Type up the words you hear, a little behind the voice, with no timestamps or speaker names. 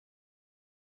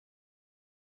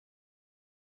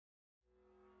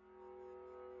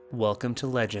Welcome to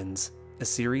Legends, a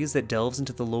series that delves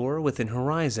into the lore within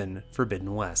Horizon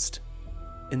Forbidden West.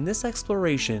 In this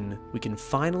exploration, we can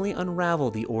finally unravel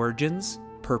the origins,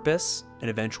 purpose, and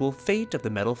eventual fate of the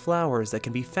metal flowers that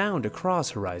can be found across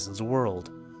Horizon's world.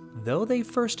 Though they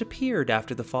first appeared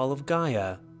after the fall of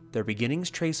Gaia, their beginnings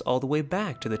trace all the way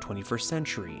back to the 21st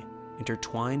century,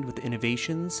 intertwined with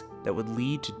innovations that would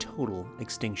lead to total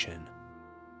extinction.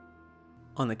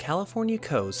 On the California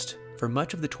coast, for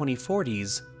much of the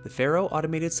 2040s, the Faro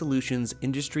Automated Solutions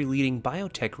industry-leading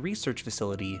biotech research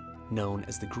facility, known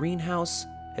as the Greenhouse,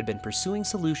 had been pursuing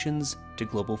solutions to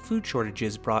global food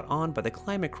shortages brought on by the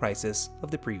climate crisis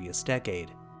of the previous decade.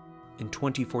 In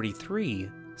 2043,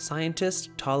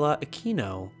 scientist Tala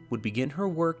Aquino would begin her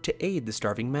work to aid the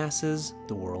starving masses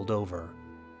the world over.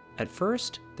 At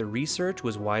first, the research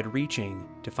was wide-reaching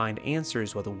to find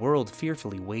answers while the world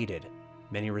fearfully waited.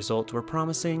 Many results were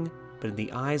promising, but in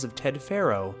the eyes of Ted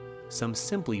Faro, some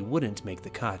simply wouldn't make the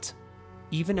cut.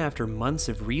 Even after months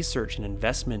of research and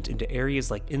investment into areas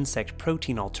like insect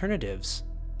protein alternatives,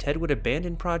 Ted would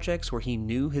abandon projects where he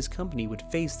knew his company would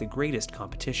face the greatest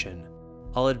competition.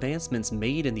 All advancements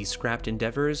made in these scrapped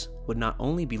endeavors would not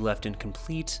only be left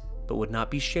incomplete, but would not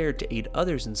be shared to aid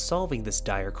others in solving this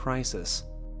dire crisis.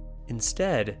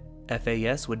 Instead,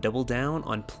 FAS would double down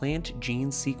on plant gene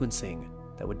sequencing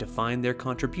that would define their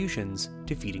contributions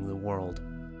to feeding the world.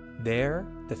 There,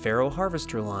 the Faro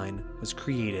Harvester line was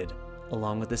created,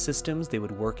 along with the systems they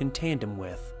would work in tandem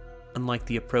with. Unlike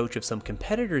the approach of some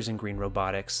competitors in green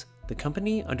robotics, the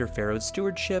company under Faro's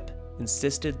stewardship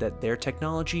insisted that their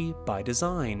technology, by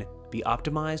design, be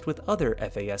optimized with other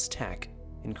FAS tech,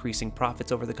 increasing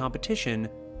profits over the competition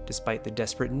despite the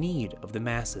desperate need of the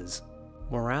masses.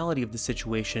 Morality of the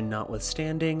situation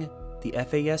notwithstanding, the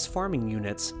FAS farming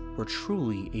units were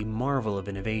truly a marvel of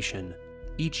innovation.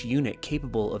 Each unit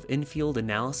capable of in-field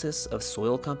analysis of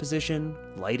soil composition,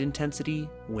 light intensity,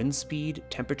 wind speed,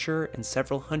 temperature, and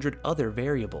several hundred other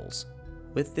variables.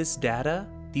 With this data,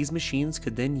 these machines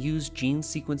could then use gene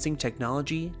sequencing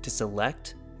technology to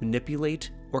select, manipulate,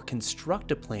 or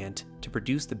construct a plant to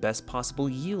produce the best possible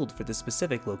yield for the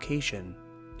specific location.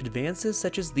 Advances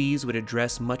such as these would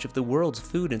address much of the world's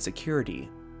food insecurity,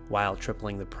 while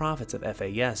tripling the profits of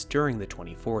FAS during the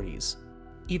 2040s.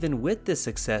 Even with this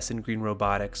success in green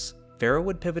robotics, Faro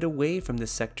would pivot away from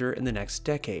this sector in the next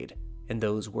decade, and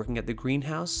those working at the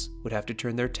greenhouse would have to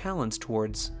turn their talents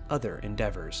towards other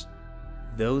endeavors.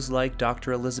 Those like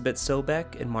Dr. Elizabeth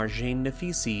Sobek and Marjane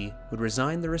Nafisi would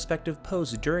resign their respective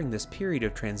posts during this period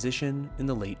of transition in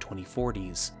the late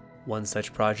 2040s. One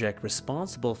such project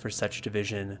responsible for such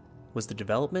division was the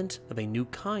development of a new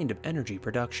kind of energy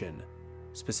production,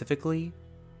 specifically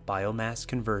biomass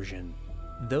conversion.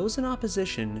 Those in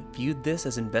opposition viewed this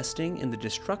as investing in the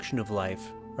destruction of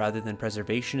life rather than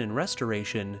preservation and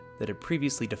restoration that had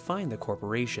previously defined the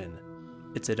corporation.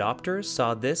 Its adopters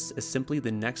saw this as simply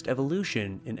the next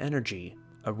evolution in energy,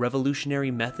 a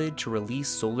revolutionary method to release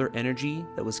solar energy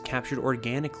that was captured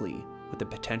organically with the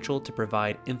potential to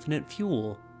provide infinite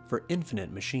fuel for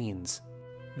infinite machines.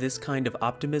 This kind of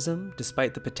optimism,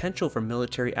 despite the potential for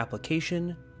military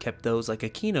application, kept those like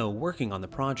Aquino working on the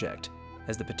project,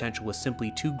 as the potential was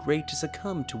simply too great to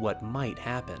succumb to what might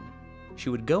happen. She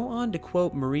would go on to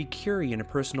quote Marie Curie in a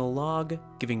personal log,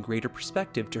 giving greater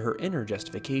perspective to her inner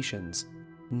justifications.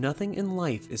 "Nothing in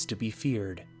life is to be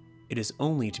feared. It is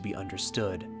only to be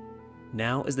understood.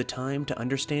 Now is the time to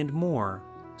understand more,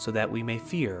 so that we may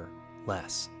fear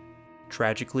less."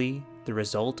 Tragically, the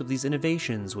result of these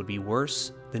innovations would be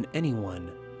worse than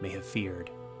anyone may have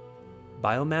feared.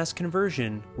 Biomass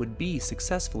conversion would be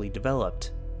successfully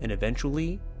developed, and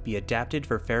eventually be adapted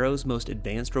for Faro's most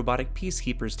advanced robotic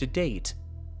peacekeepers to date,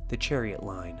 the Chariot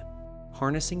line.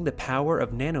 Harnessing the power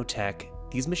of nanotech,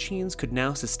 these machines could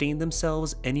now sustain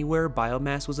themselves anywhere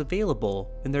biomass was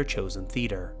available in their chosen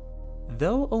theater.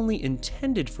 Though only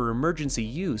intended for emergency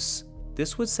use,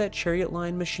 this would set Chariot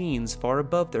line machines far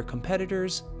above their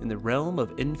competitors in the realm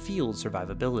of in-field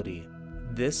survivability.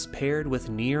 This, paired with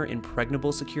near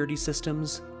impregnable security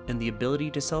systems and the ability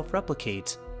to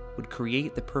self-replicate, would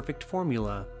create the perfect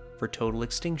formula for total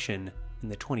extinction in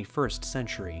the 21st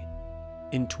century.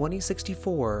 In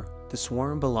 2064, the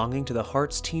swarm belonging to the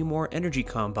Hartz Timor Energy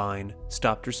Combine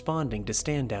stopped responding to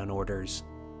stand-down orders.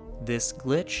 This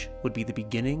glitch would be the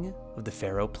beginning of the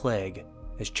Faro Plague,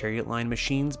 as Chariot line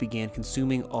machines began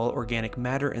consuming all organic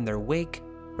matter in their wake,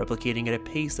 replicating at a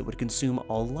pace that would consume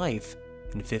all life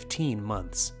in 15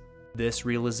 months. This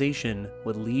realization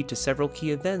would lead to several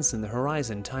key events in the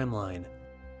Horizon timeline.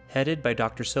 Headed by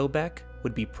Dr. Sobek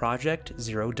would be Project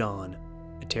Zero Dawn,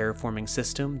 a terraforming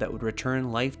system that would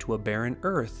return life to a barren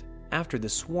Earth after the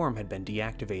swarm had been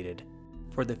deactivated.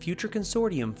 For the future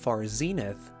consortium Far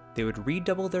Zenith, they would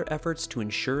redouble their efforts to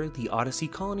ensure the Odyssey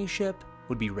colony ship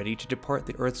would be ready to depart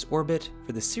the Earth's orbit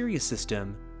for the Sirius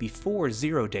system before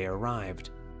Zero Day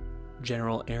arrived.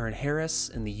 General Aaron Harris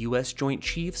and the U.S. Joint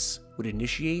Chiefs would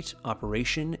initiate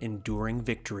Operation Enduring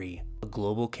Victory, a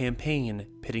global campaign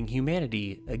pitting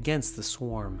humanity against the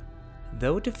swarm.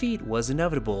 Though defeat was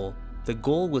inevitable, the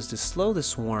goal was to slow the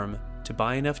swarm to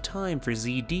buy enough time for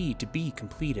ZD to be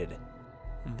completed.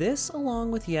 This,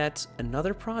 along with yet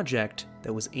another project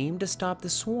that was aimed to stop the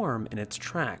swarm in its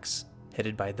tracks,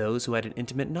 headed by those who had an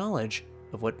intimate knowledge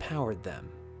of what powered them.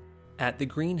 At the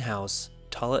greenhouse,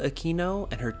 Tala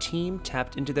Aquino and her team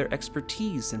tapped into their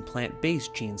expertise in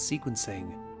plant-based gene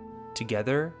sequencing.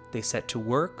 Together, they set to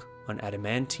work on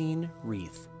adamantine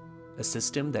wreath, a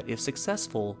system that, if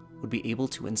successful, would be able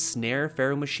to ensnare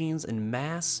pharaoh machines en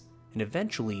masse and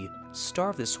eventually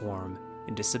starve the swarm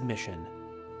into submission.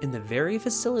 In the very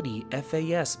facility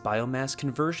FAS biomass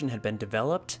conversion had been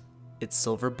developed, its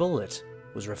silver bullet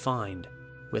was refined.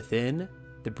 Within,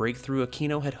 the breakthrough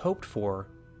Aquino had hoped for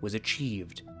was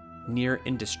achieved. Near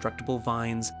indestructible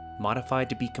vines modified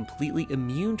to be completely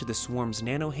immune to the swarm's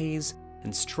nanohaze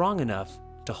and strong enough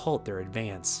to halt their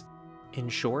advance. In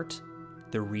short,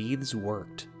 the wreaths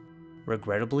worked.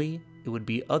 Regrettably, it would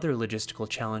be other logistical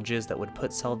challenges that would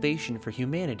put salvation for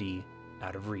humanity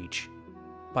out of reach.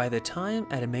 By the time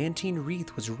adamantine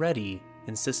wreath was ready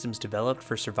and systems developed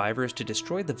for survivors to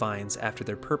destroy the vines after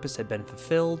their purpose had been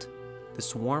fulfilled, the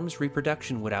swarm's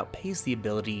reproduction would outpace the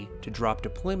ability to drop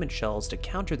deployment shells to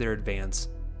counter their advance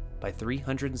by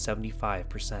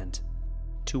 375%.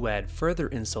 To add further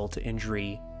insult to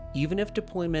injury, even if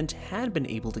deployment had been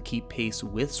able to keep pace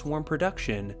with swarm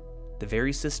production, the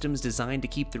very systems designed to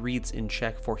keep the wreaths in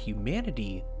check for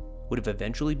humanity would have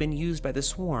eventually been used by the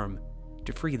swarm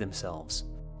to free themselves.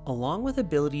 Along with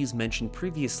abilities mentioned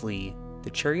previously,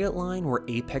 the Chariot line were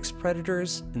apex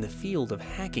predators in the field of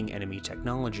hacking enemy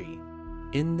technology.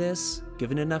 In this,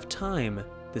 given enough time,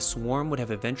 the swarm would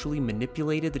have eventually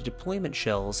manipulated the deployment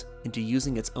shells into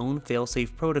using its own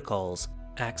failsafe protocols,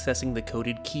 accessing the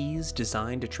coded keys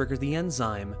designed to trigger the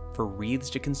enzyme for wreaths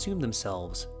to consume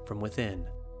themselves from within.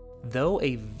 Though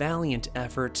a valiant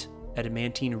effort,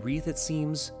 adamantine wreath, it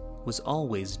seems, was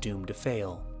always doomed to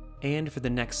fail. And for the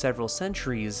next several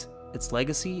centuries, its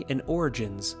legacy and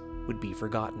origins would be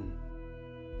forgotten.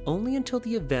 Only until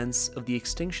the events of the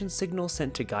extinction signal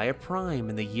sent to Gaia Prime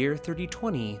in the year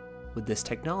 3020 would this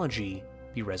technology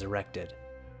be resurrected.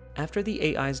 After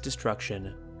the AI's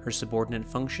destruction, her subordinate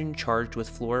function charged with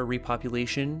flora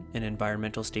repopulation and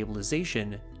environmental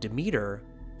stabilization, Demeter,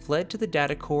 fled to the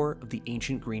data core of the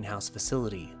ancient greenhouse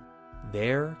facility.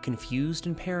 There, confused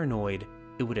and paranoid,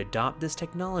 it would adopt this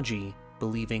technology,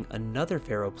 believing another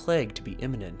pharaoh plague to be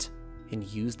imminent, and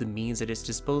use the means at its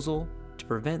disposal to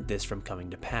prevent this from coming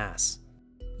to pass.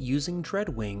 Using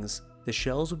dreadwings, the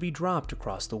shells would be dropped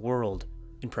across the world,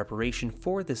 in preparation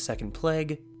for this second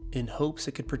plague, in hopes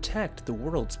it could protect the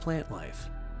world's plant life.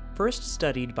 First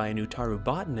studied by an Utaru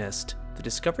botanist, the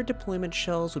discovered deployment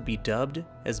shells would be dubbed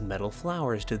as metal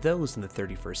flowers to those in the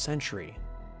 31st century.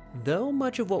 Though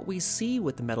much of what we see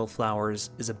with the metal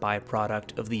flowers is a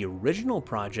byproduct of the original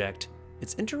project,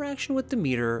 its interaction with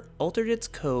Demeter altered its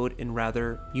code in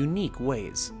rather unique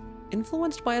ways.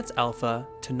 Influenced by its alpha,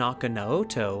 Tanaka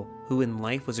Naoto, who in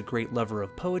life was a great lover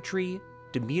of poetry,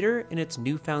 Demeter in its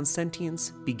newfound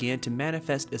sentience began to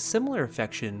manifest a similar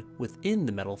affection within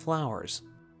the metal flowers.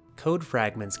 Code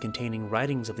fragments containing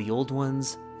writings of the old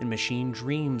ones, and machine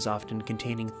dreams often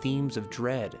containing themes of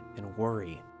dread and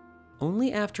worry.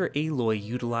 Only after Aloy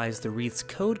utilized the wreath's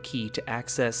code key to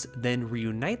access then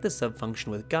reunite the subfunction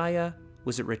with Gaia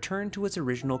was it returned to its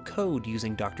original code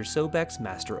using Dr. Sobek's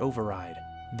master override.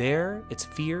 There, its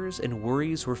fears and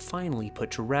worries were finally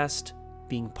put to rest,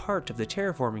 being part of the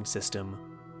terraforming system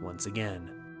once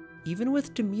again. Even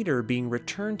with Demeter being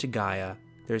returned to Gaia,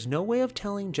 there's no way of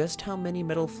telling just how many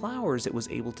metal flowers it was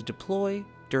able to deploy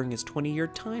during its 20-year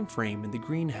time frame in the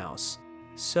greenhouse.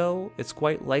 So, it's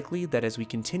quite likely that as we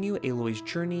continue Aloy's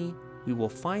journey, we will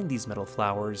find these metal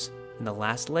flowers in the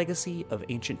last legacy of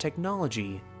ancient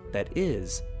technology that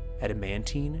is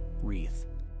adamantine wreath.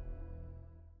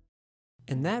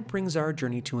 And that brings our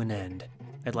journey to an end.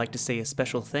 I'd like to say a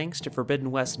special thanks to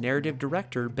Forbidden West narrative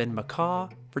director Ben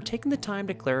McCaw for taking the time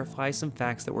to clarify some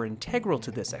facts that were integral to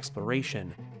this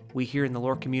exploration. We here in the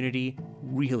lore community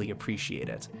really appreciate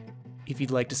it. If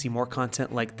you'd like to see more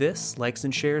content like this, likes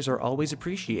and shares are always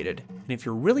appreciated. And if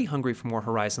you're really hungry for more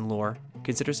Horizon lore,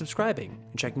 consider subscribing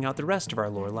and checking out the rest of our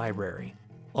lore library.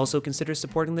 Also consider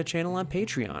supporting the channel on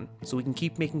Patreon so we can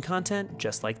keep making content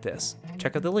just like this.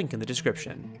 Check out the link in the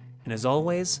description. And as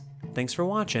always, thanks for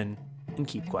watching, and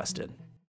keep questing.